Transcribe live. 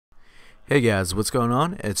Hey guys, what's going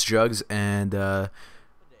on? It's Jugs, and you're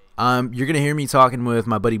gonna hear me talking with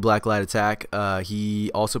my buddy BlackLightAttack. He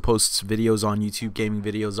also posts videos on YouTube, gaming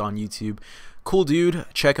videos on YouTube. Cool dude,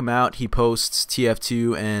 check him out. He posts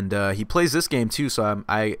TF2, and he plays this game too. So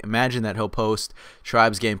I imagine that he'll post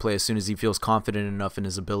Tribes gameplay as soon as he feels confident enough in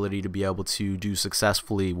his ability to be able to do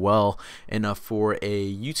successfully well enough for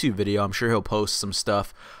a YouTube video. I'm sure he'll post some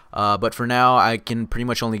stuff. But for now, I can pretty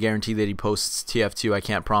much only guarantee that he posts TF2. I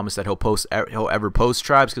can't promise that he'll ever post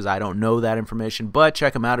Tribes because I don't know that information. But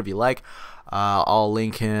check him out if you like. I'll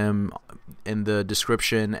link him in the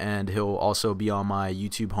description, and he'll also be on my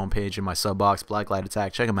YouTube homepage in my sub box,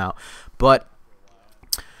 BlackLightAttack. Check him out. But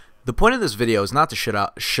the point of this video is not to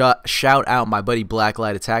shout out my buddy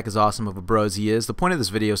BlackLightAttack, as awesome of a bro as he is. The point of this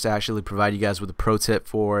video is to actually provide you guys with a pro tip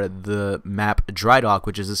for the map Drydock,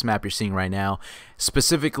 which is this map you're seeing right now,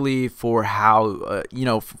 specifically for how,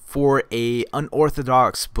 for a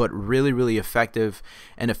unorthodox but really effective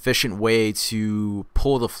and efficient way to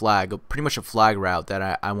pull the flag, pretty much a flag route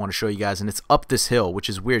that I want to show you guys. And it's up this hill, which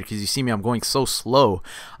is weird because you see me, I'm going so slow.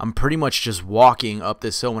 I'm pretty much just walking up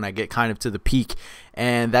this hill when I get kind of to the peak.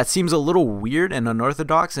 And that seems a little weird and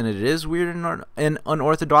unorthodox, and it is weird and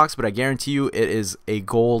unorthodox, but I guarantee you it is a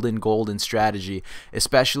golden strategy,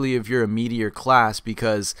 especially if you're a meteor class,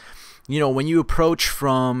 because when you approach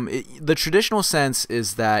from the traditional sense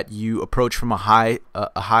is that you approach from a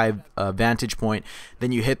high vantage point,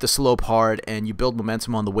 then you hit the slope hard and you build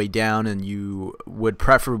momentum on the way down, and you would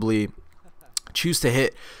preferably choose to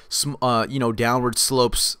hit downward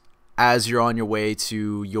slopes as you're on your way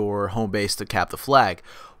to your home base to cap the flag.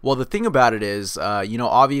 Well, the thing about it is,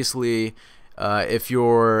 obviously, if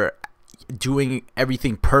you're doing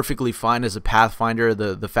everything perfectly fine as a Pathfinder,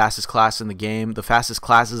 the fastest class in the game, the fastest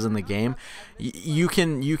classes in the game, you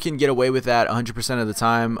can get away with that 100% of the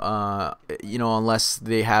time, unless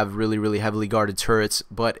they have really heavily guarded turrets.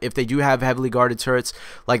 But if they do have heavily guarded turrets,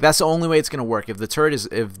 like, that's the only way it's gonna work. If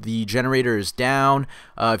the generator is down,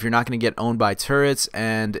 if you're not gonna get owned by turrets,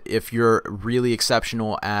 and if you're really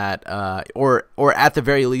exceptional at or at the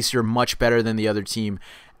very least you're much better than the other team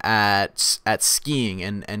at skiing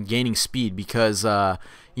and gaining speed, because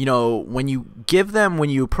when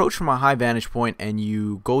you approach from a high vantage point and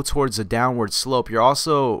you go towards a downward slope, you're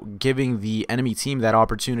also giving the enemy team that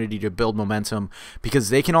opportunity to build momentum, because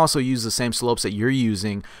they can also use the same slopes that you're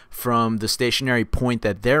using from the stationary point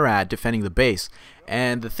that they're at defending the base.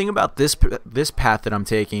 And the thing about this path that I'm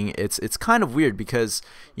taking, it's kind of weird because,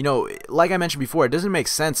 like I mentioned before, it doesn't make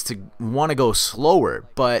sense to want to go slower.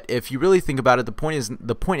 But if you really think about it, the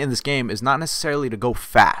point in this game is not necessarily to go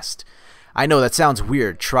fast. I know that sounds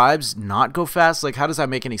weird. Tribes not go fast? Like, how does that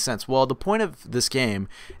make any sense? Well, the point of this game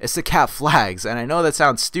is to cap flags. And I know that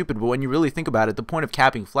sounds stupid, but when you really think about it, the point of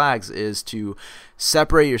capping flags is to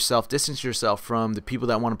separate yourself, distance yourself from the people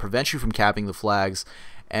that want to prevent you from capping the flags,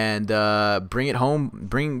 and bring it home,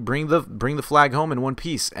 bring the flag home in one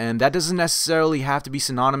piece. And that doesn't necessarily have to be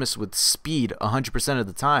synonymous with speed 100% of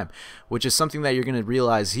the time, which is something that you're going to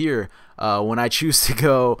realize here when I choose to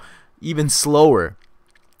go even slower.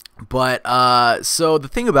 But so the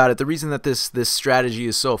thing about it, the reason that this strategy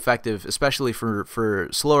is so effective, especially for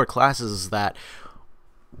slower classes, is that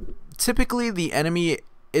typically the enemy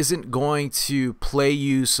isn't going to play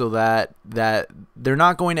you so that they're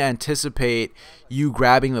not going to anticipate you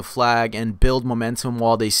grabbing the flag and build momentum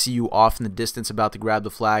while they see you off in the distance about to grab the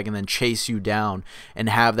flag, and then chase you down and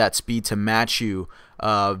have that speed to match you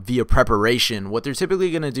via preparation. What they're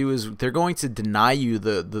typically going to do is they're going to deny you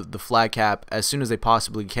the flag cap as soon as they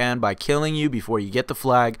possibly can by killing you before you get the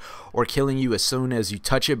flag, or killing you as soon as you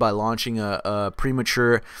touch it by launching a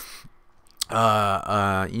premature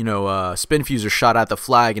spin fuser shot at the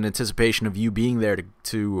flag in anticipation of you being there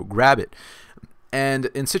to grab it. And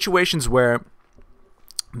in situations where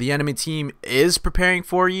the enemy team is preparing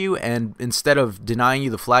for you, and instead of denying you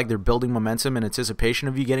the flag, they're building momentum in anticipation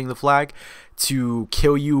of you getting the flag to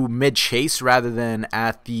kill you mid-chase rather than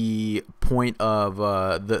at the point of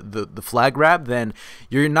the flag grab, then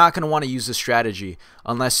you're not going to want to use this strategy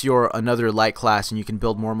unless you're another light class and you can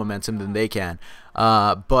build more momentum than they can.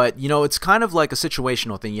 But it's kind of like a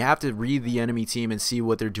situational thing. You have to read the enemy team and see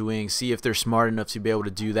what they're doing, see if they're smart enough to be able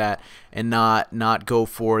to do that, and not go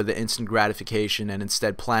for the instant gratification, and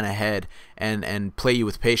instead plan ahead and play you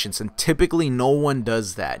with patience. And typically no one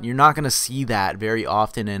does that. You're not going to see that very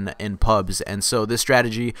often in pubs. And so this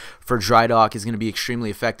strategy for Drydock is going to be extremely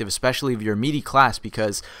effective, especially if you're a meaty class,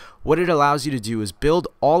 because what it allows you to do is build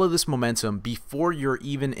all of this momentum before you're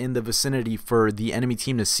even in the vicinity for the enemy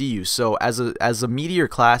team to see you. So as as a meteor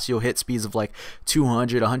class, you'll hit speeds of like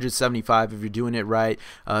 200, 175 if you're doing it right.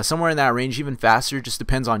 Somewhere in that range, even faster. Just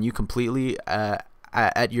depends on you completely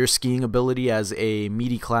at your skiing ability as a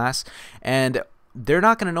meaty class. And they're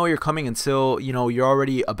not going to know you're coming until, you know, you're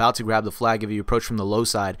already about to grab the flag if you approach from the low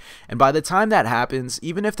side. And by the time that happens,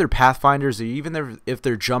 even if they're pathfinders or even if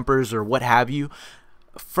they're jumpers or what have you,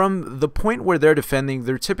 from the point where they're defending,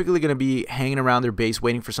 they're typically going to be hanging around their base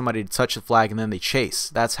waiting for somebody to touch the flag, and then they chase.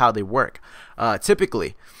 That's how they work,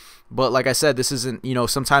 typically. But like I said, this isn't, you know,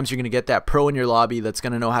 sometimes you're going to get that pro in your lobby that's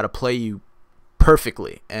going to know how to play you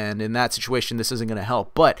perfectly, and in that situation, this isn't going to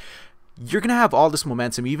help. But you're going to have all this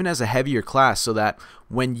momentum, even as a heavier class, so that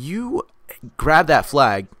when you grab that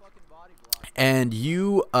flag, and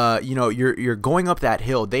you know, you're going up that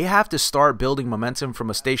hill, they have to start building momentum from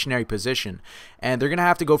a stationary position, and they're gonna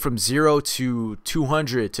have to go from 0 to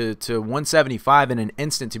 200 to 175 in an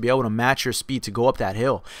instant to be able to match your speed to go up that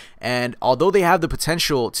hill. And although they have the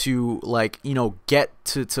potential to, like, you know, get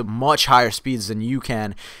to much higher speeds than you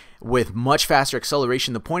can with much faster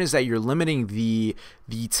acceleration, the point is that you're limiting the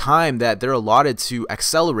time that they're allotted to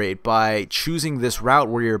accelerate by choosing this route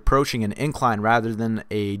where you're approaching an incline rather than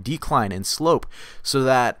a decline in slope, so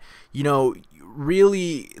that, you know,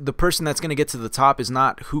 really the person that's going to get to the top is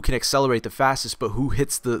not who can accelerate the fastest, but who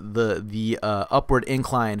hits the upward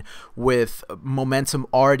incline with momentum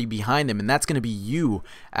already behind them. And that's going to be you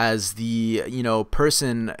as the, you know,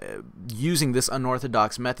 person using this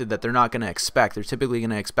unorthodox method that they're not going to expect. They're typically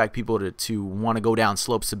going to expect people to want to go down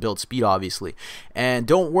slopes to build speed, obviously. And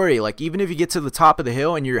don't worry, like, even if you get to the top of the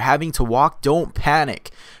hill and you're having to walk, don't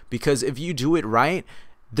panic, because if you do it right,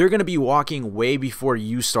 they're going to be walking way before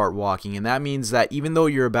you start walking. And that means that even though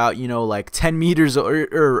you're about, you know, like 10 meters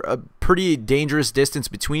or a pretty dangerous distance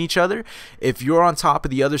between each other, if you're on top of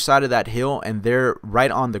the other side of that hill and they're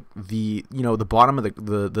right on the you know, the bottom of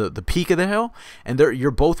the peak of the hill, and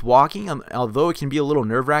you're both walking, although it can be a little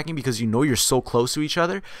nerve-wracking because you know you're so close to each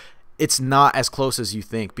other, it's not as close as you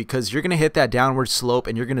think, because you're going to hit that downward slope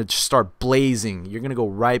and you're going to start blazing. You're going to go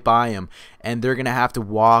right by them, and they're going to have to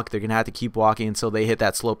walk. They're going to have to keep walking until they hit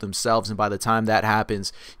that slope themselves. And by the time that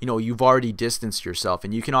happens, you know, you've already distanced yourself.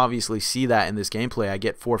 And you can obviously see that in this gameplay. I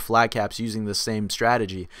get 4 flag caps using the same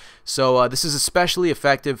strategy. So this is especially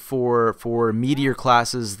effective for meteor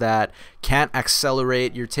classes that can't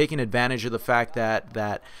accelerate. You're taking advantage of the fact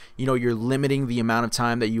that you know, you're limiting the amount of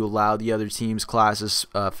time that you allow the other team's classes,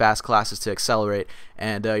 fast classes, to accelerate,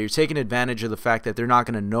 and you're taking advantage of the fact that they're not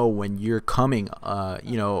going to know when you're coming.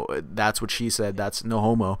 You know, that's what she said. That's no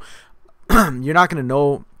homo. You're not going to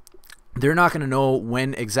know. They're not going to know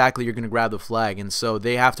when exactly you're going to grab the flag, and so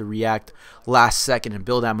they have to react last second and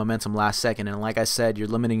build that momentum last second. And like I said, you're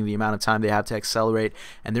limiting the amount of time they have to accelerate,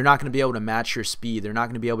 and they're not going to be able to match your speed. They're not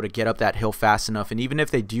going to be able to get up that hill fast enough. And even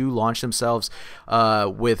if they do launch themselves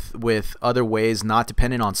with other ways not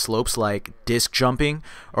dependent on slopes, like disc jumping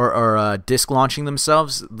or disc launching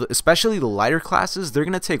themselves, especially the lighter classes, they're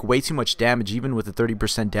going to take way too much damage. Even with the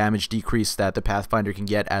 30% damage decrease that the Pathfinder can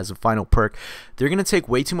get as a final perk, they're going to take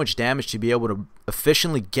way too much damage to be able to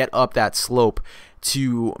efficiently get up that slope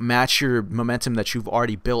to match your momentum that you've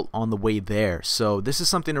already built on the way there. So this is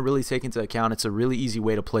something to really take into account. It's a really easy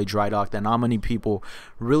way to play Drydock that not many people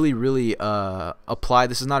really apply.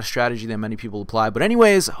 This is not a strategy that many people apply. But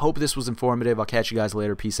anyways, hope this was informative. I'll catch you guys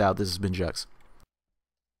later. Peace out. This has been Jugs.